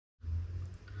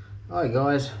Hi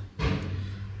guys,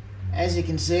 as you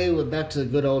can see we're back to the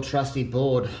good old trusty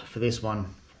board for this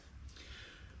one.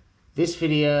 This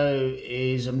video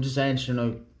is, I'm just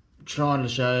trying to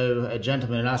show a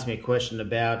gentleman who asked me a question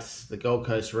about the Gold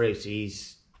Coast reefs.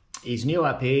 He's new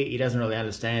up here, he doesn't really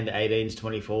understand the 18s,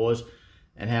 24s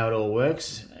and how it all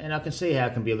works, and I can see how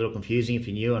it can be a little confusing if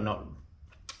you're new and not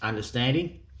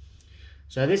understanding.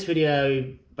 So this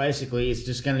video basically is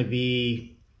just going to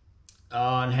be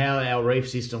on how our reef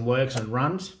system works and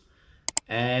runs,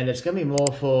 and it's going to be more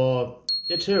for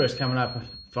the tourists coming up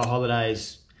for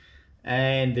holidays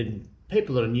and the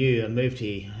people that are new and moved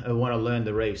here who want to learn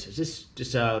the reefs. It's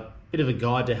just a bit of a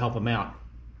guide to help them out.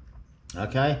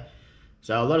 Okay,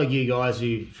 so a lot of you guys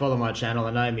who follow my channel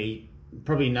and know me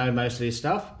probably know most of this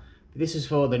stuff, but this is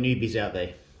for the newbies out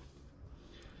there.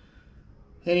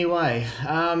 Anyway,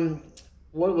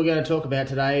 what we're going to talk about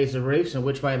today is the reefs and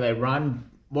which way they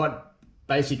run, what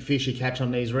basic fish you catch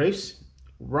on these reefs,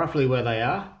 roughly where they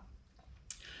are,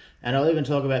 and I'll even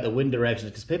talk about the wind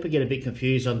directions because people get a bit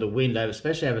confused on the wind,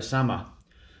 especially over summer,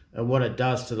 and what it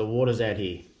does to the waters out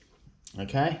here.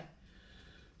 Okay,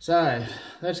 so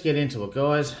let's get into it,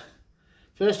 guys.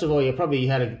 First of all, you probably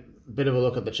had a bit of a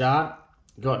look at the chart.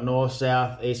 Got north,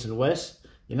 south, east and west.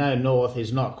 You know north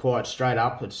is not quite straight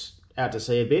up, it's out to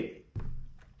sea a bit.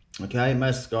 Okay,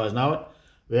 most guys know it.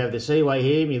 We have the seaway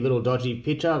here, my little dodgy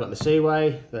picture. I've got the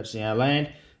seaway, that's our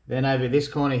land. Then over this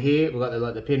corner here, we've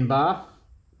got the pin bar.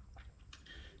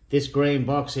 This green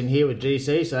box in here with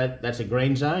GC, so that's a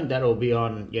green zone. That will be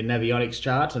on your navionics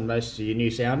charts and most of your new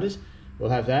sounders will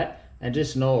have that. And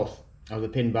just north of the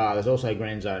pin bar, there's also a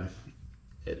green zone,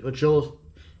 which will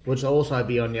also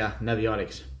be on your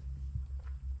navionics.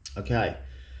 Okay,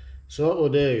 so what we'll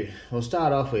do, we'll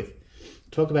start off with,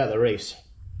 talk about the reefs.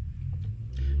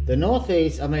 The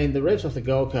northeast, the reefs off the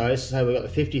Gold Coast, so we've got the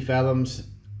 50 fathoms,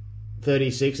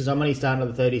 36s. I'm only starting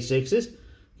with the 36s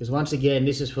because once again,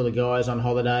 this is for the guys on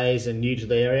holidays and new to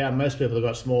the area. Most people have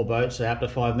got small boats, so up to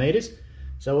 5 meters.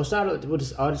 So we'll start at,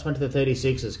 I just went to the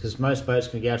 36s because most boats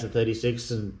can get out to the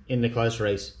 36s and in the close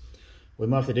reefs. We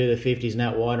might have to do the 50s and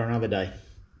out wider another day.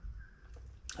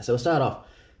 So we'll start off.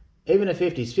 Even the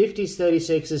 50s,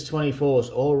 36s,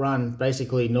 24s all run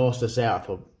basically north to south,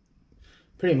 or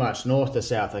pretty much north to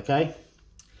south, okay?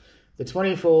 The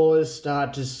 24s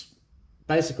start just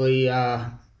basically,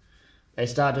 they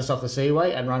start just off the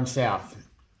seaway and run south.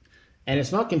 And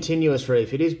it's not continuous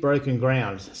reef, it is broken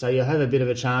ground. So you'll have a bit of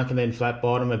a chunk and then flat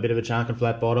bottom, a bit of a chunk and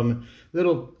flat bottom,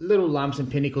 little lumps and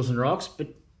pinnacles and rocks, but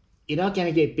you're not going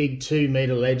to get big 2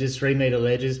 meter ledges, 3 meter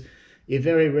ledges. You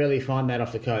very rarely find that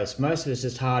off the coast. Most of it's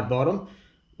just hard bottom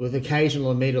with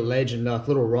occasional meter ledge and like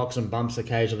little rocks and bumps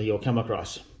occasionally you'll come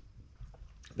across.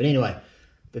 But anyway,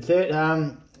 so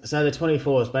the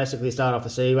 24s basically start off the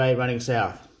seaway running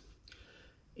south.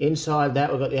 Inside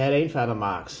that we've got the 18 fathom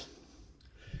marks.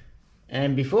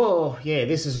 And before, yeah,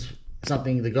 this is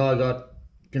something the guy got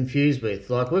confused with.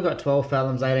 Like we've got 12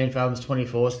 fathoms, 18 fathoms,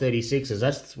 24s, 36s.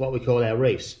 That's what we call our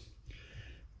reefs.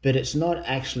 But it's not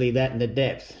actually that in the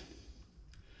depth.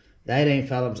 The 18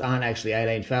 fathoms aren't actually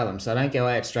 18 fathoms. So don't go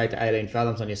out straight to 18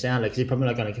 fathoms on your sounder because you're probably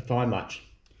not going to find much.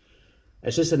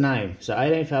 It's just a name. So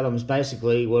 18 fathoms,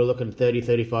 basically, we're looking at 30,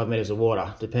 35 metres of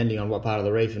water, depending on what part of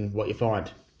the reef and what you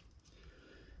find.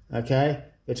 Okay,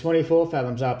 the 24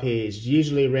 fathoms up here is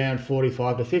usually around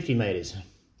 45 to 50 metres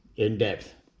in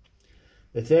depth.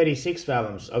 The 36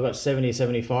 fathoms, I've got 70 to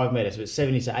 75 metres, but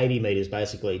 70 to 80 metres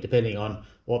basically, depending on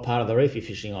what part of the reef you're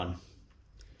fishing on.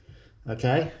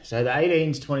 Okay, so the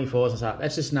 18s, 24s and stuff,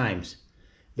 that's just names.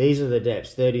 These are the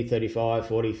depths, 30, 35,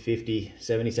 40, 50,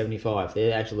 70, 75.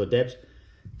 They're actual depths.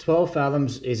 12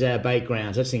 fathoms is our bait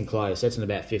grounds. That's enclosed. That's in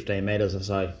about 15 metres or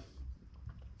so.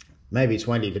 Maybe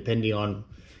 20, depending on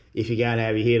if you're going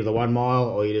over here to the 1 mile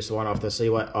or you just want off the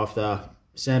seaway, off the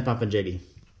sand pump and jetty.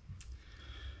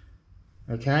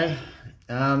 Okay,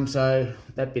 so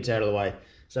that bit's out of the way.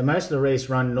 So most of the reefs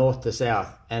run north to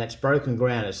south, and it's broken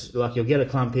ground. It's like you'll get a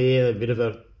clump here, a bit of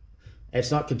a. It's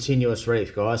not continuous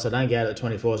reef, guys. So don't go to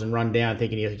the 24s and run down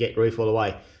thinking you'll get reef all the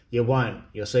way. You won't.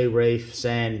 You'll see reef,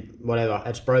 sand, whatever.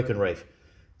 It's broken reef.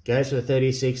 Goes to the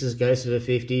 36s, goes to the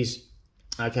 50s.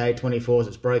 Okay, 24s,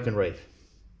 it's broken reef.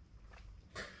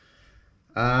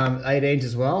 18s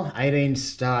as well. 18s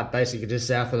start basically just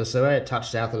south of the seaway, touch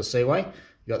south of the seaway.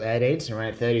 You've got the 18s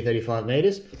around 30, 35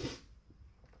 metres.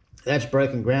 That's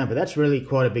broken ground, but that's really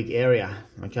quite a big area.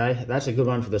 Okay, that's a good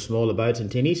one for the smaller boats and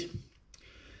tinnies.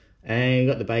 And you've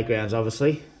got the bait grounds,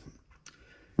 obviously.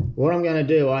 What I'm going to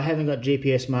do, I haven't got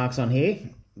GPS marks on here,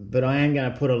 but I am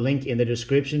going to put a link in the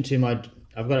description to my,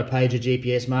 I've got a page of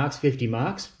GPS marks, 50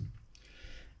 marks.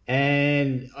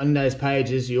 And on those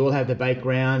pages, you all have the bait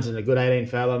grounds and the good 18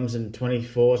 fathom and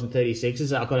 24s and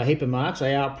 36s. I've got a heap of marks.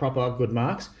 They are proper good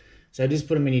marks. So just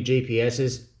put them in your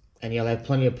GPSs and you'll have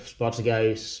plenty of spots to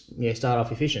go, start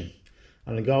off your fishing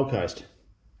on the Gold Coast.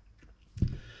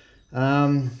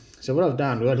 So what I've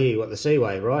done, we've got here, we've got the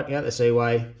Seaway, right? You got the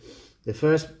Seaway.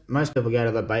 Most people go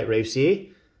to the bait reefs here.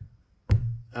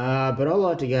 But I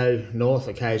like to go north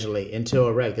occasionally into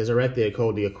a wreck. There's a wreck there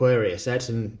called the Aquarius. That's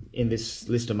in this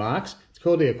list of marks. It's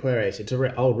called the Aquarius. It's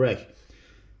an old wreck.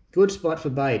 Good spot for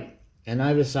bait. And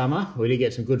over summer, we do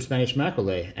get some good Spanish mackerel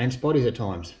there. And spotties at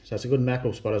times. So it's a good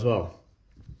mackerel spot as well.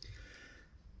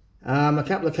 A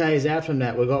couple of k's out from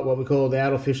that, we've got what we call the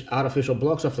artificial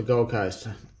blocks off the Gold Coast.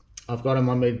 I've got them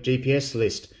on my GPS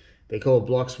list. They're called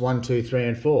blocks 1, 2, 3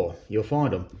 and 4. You'll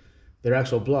find them. They're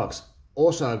actual blocks.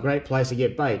 Also a great place to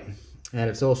get bait, and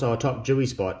it's also a top dewy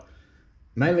spot.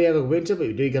 Mainly over winter, but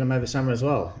we do get them over summer as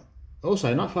well.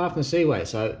 Also, not far from the Seaway,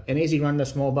 so an easy run to a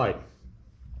small boat.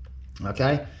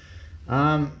 Okay,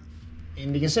 and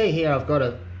you can see here I've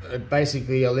got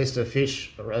basically a list of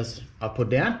fish as I put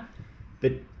down,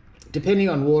 but depending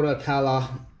on water, colour,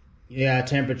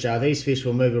 temperature, these fish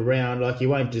will move around. Like you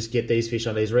won't just get these fish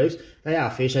on these reefs. They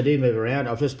are fish, they do move around.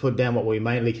 I've just put down what we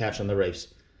mainly catch on the reefs.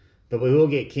 But we will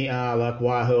get like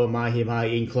wahoo or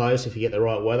mahi-mahi in close if you get the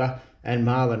right weather, and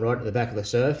marlin right at the back of the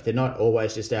surf. They're not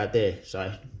always just out there.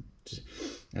 So,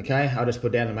 okay, I'll just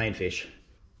put down the main fish.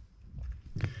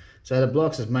 So the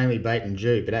blocks is mainly bait and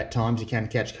dew, but at times you can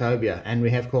catch cobia, and we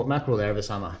have caught mackerel there over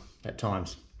summer at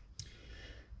times.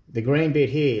 The green bit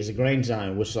here is a green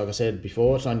zone, which, like I said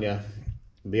before, it's on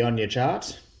beyond your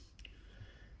charts.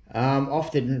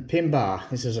 Off the pin bar,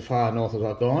 this is as far north as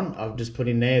I've gone. I've just put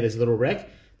in there's a little wreck.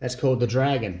 That's called the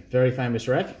Dragon, very famous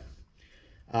wreck.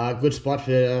 Good spot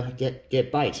for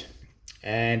get bait.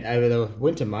 And over the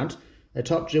winter months, a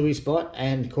top dewy spot,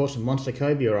 and caught some monster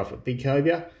cobia off it, big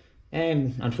cobia,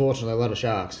 and unfortunately a lot of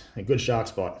sharks. A good shark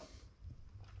spot.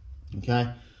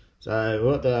 Okay, so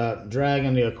we've got the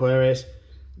Dragon, the Aquarius.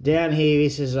 Down here,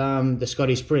 this is the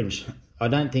Scottish Prince. I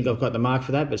don't think I've got the mark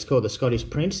for that, but it's called the Scottish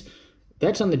Prince.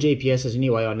 That's on the GPSs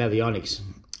anyway on Navionics,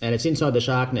 and it's inside the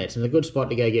shark nets, and a good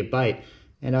spot to go get bait.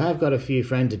 And I have got a few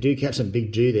friends that do catch some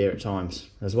big dew there at times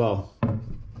as well.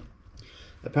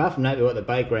 Apart from that, we've got the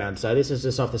bait ground. So this is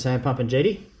just off the sand pump and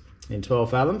jetty in 12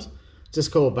 fathoms. It's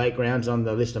just called bait grounds on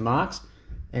the list of marks.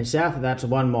 And south of that's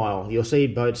 1 mile. You'll see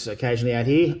boats occasionally out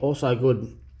here. Also a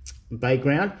good bait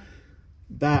ground.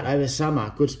 But over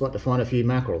summer, good spot to find a few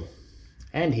mackerel.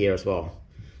 And here as well.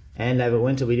 And over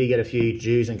winter, we do get a few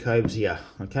dews and cobes here.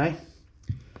 Okay?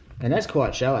 And that's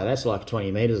quite shallow. That's like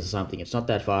 20 metres or something. It's not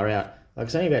that far out. Like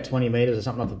it's only about 20 metres or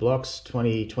something off the blocks,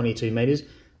 20, 22 metres,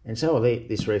 and so will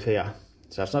this reef here.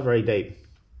 So it's not very deep.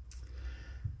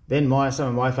 Then some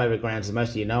of my favourite grounds, as most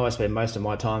of you know, I spend most of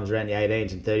my times around the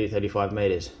 18s and 30, 35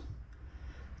 metres.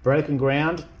 Broken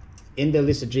ground, in the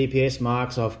list of GPS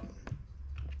marks I'll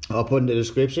put in the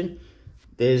description.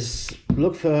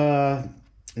 Look for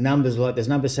numbers like, there's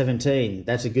number 17,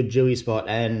 that's a good dewy spot,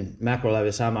 and mackerel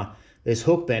over summer. There's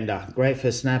hook bender, great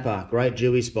for snapper, great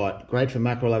dewy spot, great for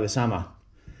mackerel over summer.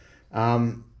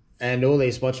 And all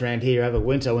these spots around here over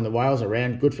winter when the whales are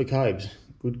around, good for cobes,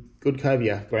 good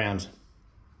cobia grounds.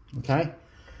 Okay,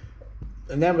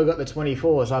 and then we've got the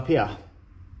 24s up here,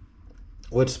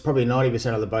 which probably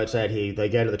 90% of the boats out here, they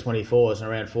go to the 24s and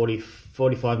around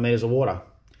 45 metres of water.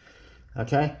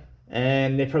 Okay,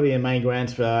 and they're probably the main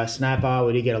grounds for snapper.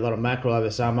 We do get a lot of mackerel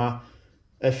over summer.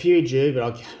 A few dew, but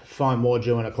I find more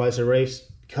dew in the closer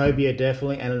reefs. Cobia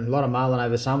definitely, and a lot of marlin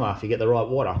over summer if you get the right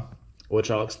water, which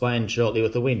I'll explain shortly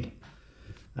with the wind.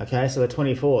 Okay, so the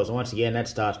 24s, and once again, that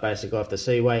starts basically off the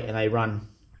Seaway, and they run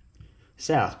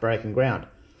south, breaking ground.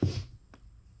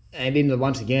 And in the,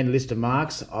 once again, list of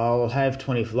marks, I'll have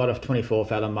a lot of 24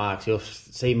 fathom marks. You'll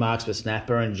see marks for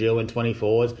snapper and dew and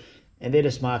 24s, and they're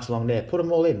just marks along there. Put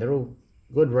them all in. They're all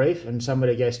good reef and somewhere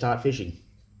to go start fishing.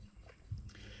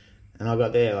 And I've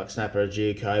got there like snapper,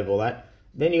 dew, cove, all that.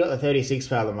 Then you got the 36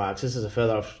 fathom marks. This is a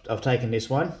further I've taken this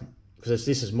one because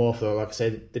this is more for, like I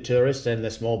said, the tourists and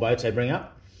the small boats they bring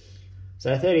up.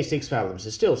 So 36 fathoms.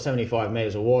 It's still 75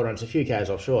 metres of water and it's a few k's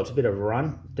offshore. It's a bit of a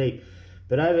run, deep.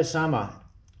 But over summer,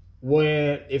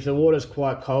 where if the water's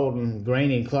quite cold and green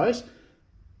in close,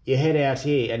 you head out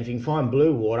here, and if you can find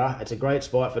blue water, it's a great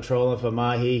spot for trawling for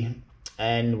mahi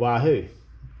and wahoo.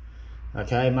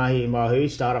 Okay, mahi and wahoo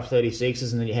start off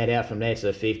 36s and then you head out from there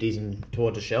to the 50s and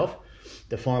towards the shelf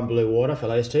to find blue water for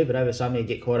those two, but over summer you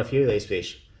get quite a few of these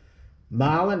fish.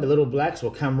 Marlin, the little blacks,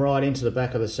 will come right into the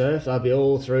back of the surf. They'll be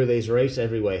all through these reefs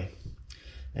everywhere.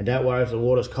 And don't worry if the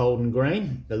water's cold and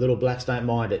green, the little blacks don't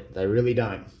mind it. They really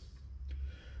don't.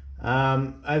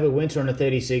 Over winter on the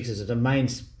 36s,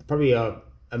 it's probably a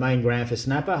main ground for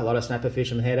snapper. A lot of snapper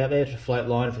fishermen head out there to float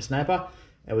line for snapper.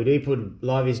 And we do put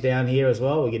liveys down here as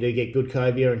well. We do get good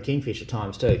cobia and kingfish at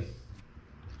times too.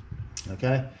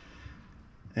 Okay.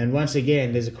 And once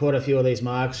again, there's quite a few of these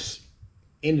marks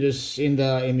in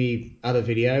the other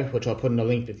video, which I'll put in the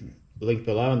link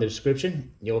below in the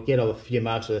description. You'll get a few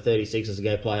marks for the 36s to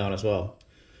go play on as well.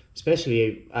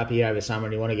 Especially up here over summer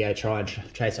and you want to go try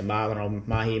and chase a marlin or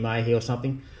mahi or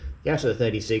something. Go to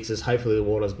the 36s, hopefully the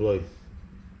water's blue.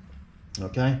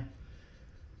 Okay.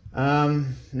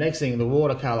 Next thing, the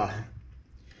watercolour.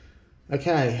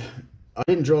 Okay, I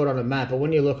didn't draw it on a map, but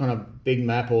when you look on a big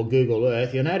map or Google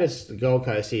Earth, you'll notice the Gold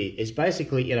Coast here is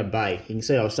basically in a bay. You can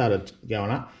see I've started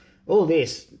going up. All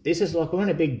this is like we're in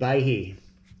a big bay here.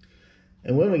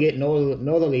 And when we get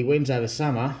northerly winds over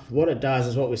summer, what it does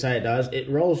is what we say it does, it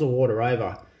rolls the water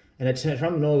over. And it's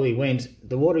from northerly winds,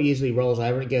 the water usually rolls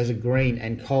over and it goes green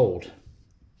and cold.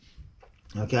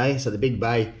 Okay, so the big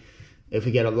bay, if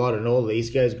we get a lot of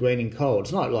northerlies, goes green and cold.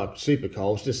 It's not like super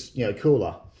cold, it's just, you know,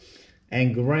 cooler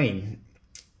and green.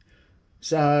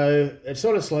 So it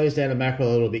sort of slows down the mackerel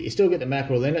a little bit. You still get the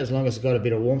mackerel in it as long as it's got a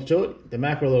bit of warmth to it. The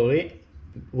mackerel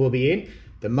will be in.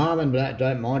 The marlin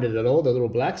don't mind it at all. The little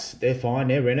blacks, they're fine,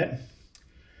 they're in it.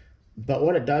 But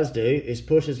what it does do is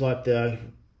pushes like the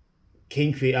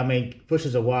kingfish,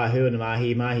 pushes the wahoo and the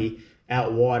mahi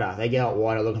out wider. They go out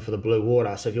wider looking for the blue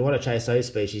water. So if you want to chase those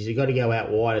species, you've got to go out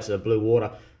wider to the blue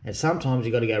water. And sometimes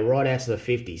you've got to go right out to the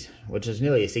 50s, which is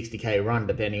nearly a 60k run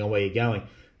depending on where you're going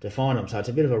to find them. So it's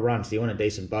a bit of a run, so you want a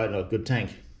decent boat and a good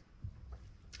tank.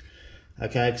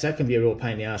 Okay, because that can be a real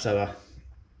pain in the ass over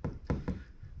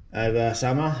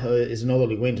summer. Is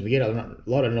northerly winds. We get a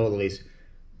lot of northerlies.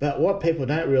 But what people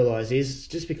don't realise is,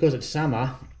 just because it's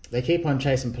summer, they keep on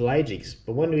chasing pelagics.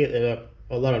 But when we get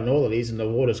a lot of northerlies and the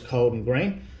water's cold and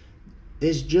green,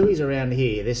 there's dewies around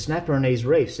here. There's snapper in these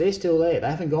reefs. They're still there. They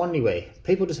haven't gone anywhere.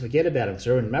 People just forget about them because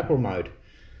they're in mackerel mode.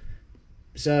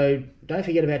 So don't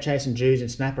forget about chasing dews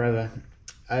and snapper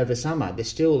over summer. They're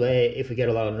still there if we get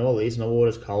a lot of northerlies and the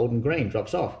water's cold and green,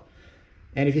 drops off.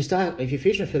 And if you're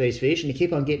fishing for these fish and you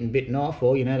keep on getting bitten off,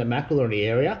 or you know the mackerel are in the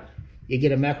area, you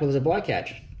get a mackerel as a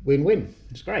bycatch. Win-win.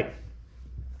 It's great.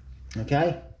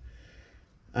 Okay.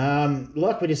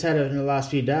 Like we just had in the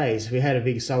last few days, we had a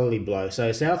big southerly blow.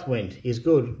 So south wind is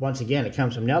good. Once again, it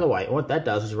comes from the other way. What that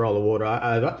does is roll the water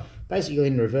over, basically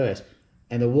in reverse.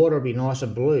 And the water will be nice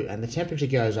and blue and the temperature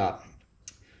goes up.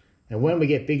 And when we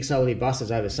get big southerly busters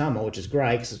over summer, which is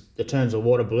great because it turns the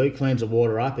water blue, cleans the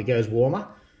water up, it goes warmer.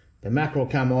 The mackerel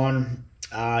come on,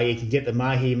 you can get the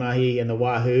mahi and the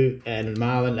wahoo and the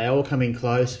marlin. They all come in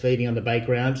close, feeding on the bait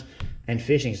grounds, and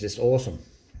fishing is just awesome.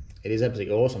 It is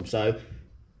absolutely awesome. So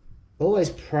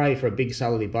always pray for a big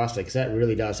southerly buster because that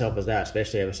really does help us out,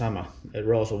 especially over summer. It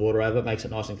rolls the water over, makes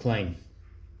it nice and clean.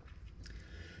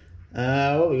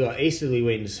 What we got? Easterly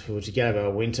winds, which get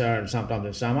over winter and sometimes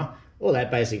in summer. All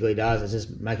that basically does is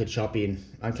just make it choppy and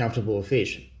uncomfortable to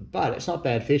fish. But it's not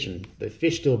bad fishing. The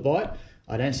fish still bite.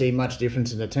 I don't see much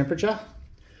difference in the temperature.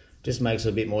 Just makes it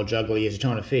a bit more juggly as you're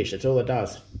trying to fish. That's all it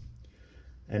does.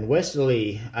 And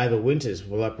westerly over winters,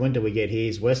 well, like winter we get here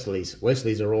is westerlies.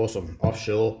 Westerlies are awesome,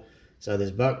 offshore. So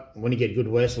there's when you get good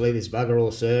westerly, there's bugger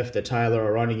all surf. The tailor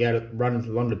are run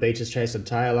along the beaches chasing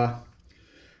tailor.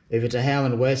 If it's a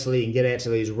howling westerly, you can get out to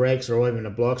these wrecks or even the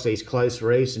blocks, these close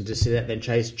reefs, and just sit out there and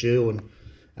chase dew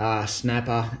and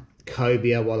snapper,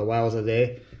 cobia while the whales are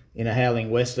there in a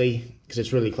howling westerly, because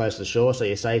it's really close to the shore, so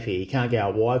you're safe here. You can't go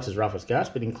out wide because it's rough as guts,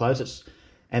 but in close,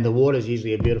 and the water's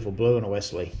usually a beautiful blue in a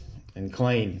westerly, and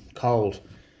clean, cold,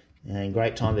 and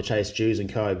great time to chase dews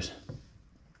and cobes,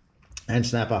 and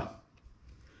snapper.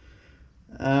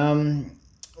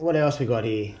 What else we got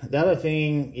here? The other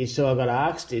thing is, so I got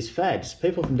asked, is fads.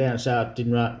 People from down south I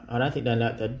don't think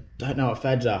they don't know what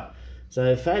fads are.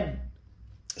 So FAD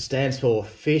stands for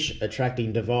Fish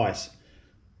Attracting Device.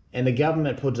 And the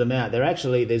government puts them out.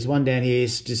 There's one down here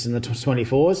just in the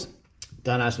 24s.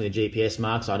 Don't ask me the GPS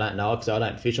marks, I don't know because I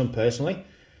don't fish them personally.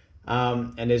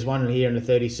 And there's one here in the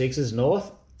 36s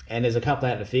north, and there's a couple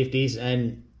out in the 50s,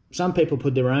 and some people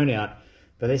put their own out.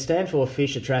 But they stand for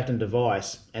Fish Attracting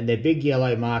Device, and they're big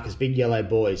yellow markers, big yellow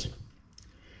buoys.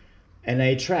 And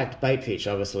they attract bait fish,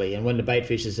 obviously, and when the bait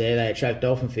fish is there, they attract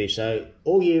dolphin fish. So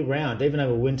all year round, even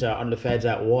over winter, on the fads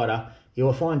out wider, you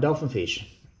will find dolphin fish.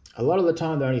 A lot of the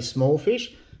time, they're only small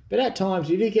fish, but at times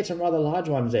you do get some rather large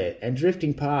ones there, and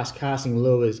drifting past, casting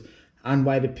lures,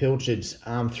 unweighted pilchards,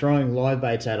 throwing live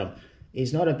baits at them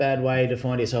is not a bad way to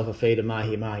find yourself a feed of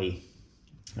mahi-mahi,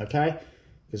 okay?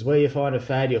 Because where you find a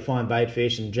fad, you'll find bait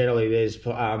fish, and generally there's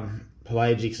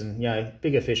pelagics and,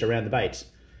 bigger fish around the baits.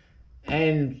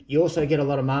 And you also get a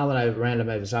lot of marlin around them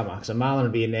over summer, because the marlin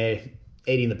will be in there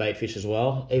eating the bait fish as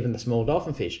well, even the small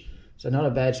dolphin fish. So not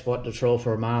a bad spot to trawl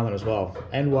for a marlin as well,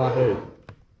 and wahoo.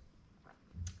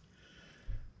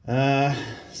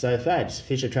 So fads,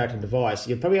 fish attracting device.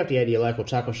 You'll probably have to go to your local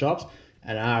tackle shops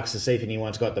and ask to see if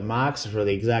anyone's got the marks for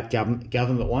the exact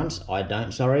government ones. I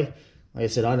don't, sorry. Like I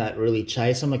said, I don't really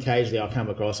chase them. Occasionally I'll come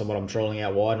across them when I'm trawling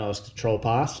out wide and I'll just trawl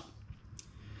past.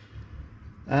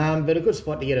 But a good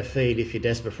spot to get a feed if you're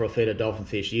desperate for a feed of dolphin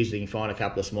fish. Usually you can find a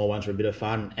couple of small ones for a bit of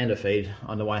fun and a feed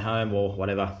on the way home or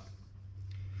whatever.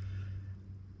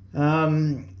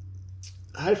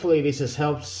 Hopefully this has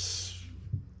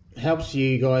helps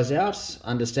you guys out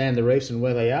understand the reefs and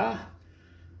where they are.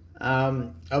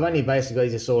 I've only basically,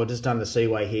 as you saw, just done the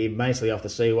seaway here, mostly off the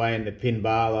seaway and the pin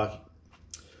bar. Like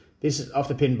this, off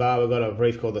the pin bar, we've got a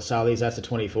reef called the Sullies. That's the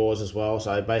 24s as well.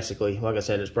 So basically, like I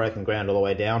said, it's broken ground all the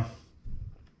way down.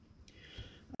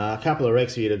 A couple of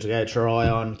wrecks for you to go try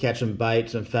on, catch some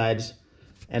baits and fads.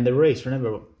 And the reefs,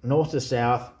 remember, north to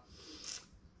south,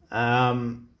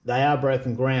 they are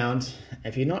broken ground.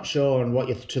 If you're not sure on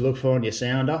what to look for on your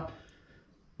sounder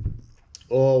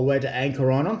or where to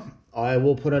anchor on them, I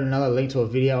will put in another link to a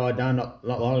video I done not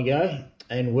long ago,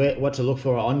 and what to look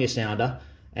for on your sounder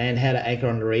and how to anchor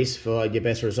on the reefs for your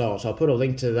best results. I'll put a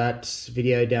link to that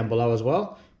video down below as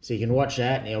well, so you can watch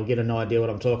that and you'll get an idea what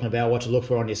I'm talking about, what to look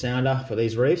for on your sounder for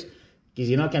these reefs. Because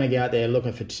you're not going to go out there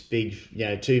looking for big,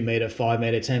 2 metre, 5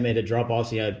 metre, 10 metre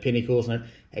drop-offs, pinnacles, and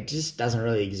it just doesn't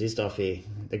really exist off here.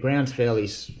 The ground's fairly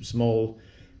small,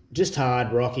 just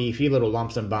hard, rocky, a few little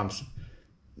lumps and bumps.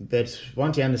 But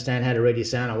once you understand how to read your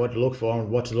sounder, what to look for,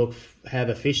 and how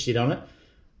the fish sit on it,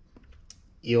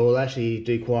 you'll actually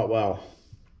do quite well.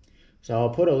 So I'll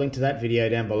put a link to that video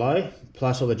down below,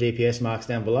 plus all the GPS marks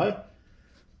down below.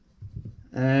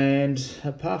 And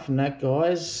apart from that,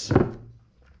 guys,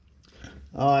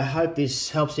 I hope this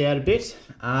helps you out a bit.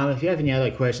 If you have any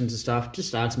other questions and stuff,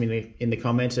 just ask me in the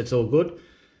comments. It's all good.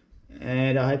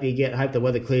 And I hope hope the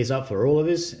weather clears up for all of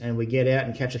us and we get out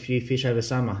and catch a few fish over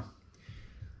summer.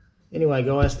 Anyway,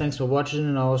 guys, thanks for watching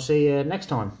and I'll see you next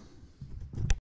time.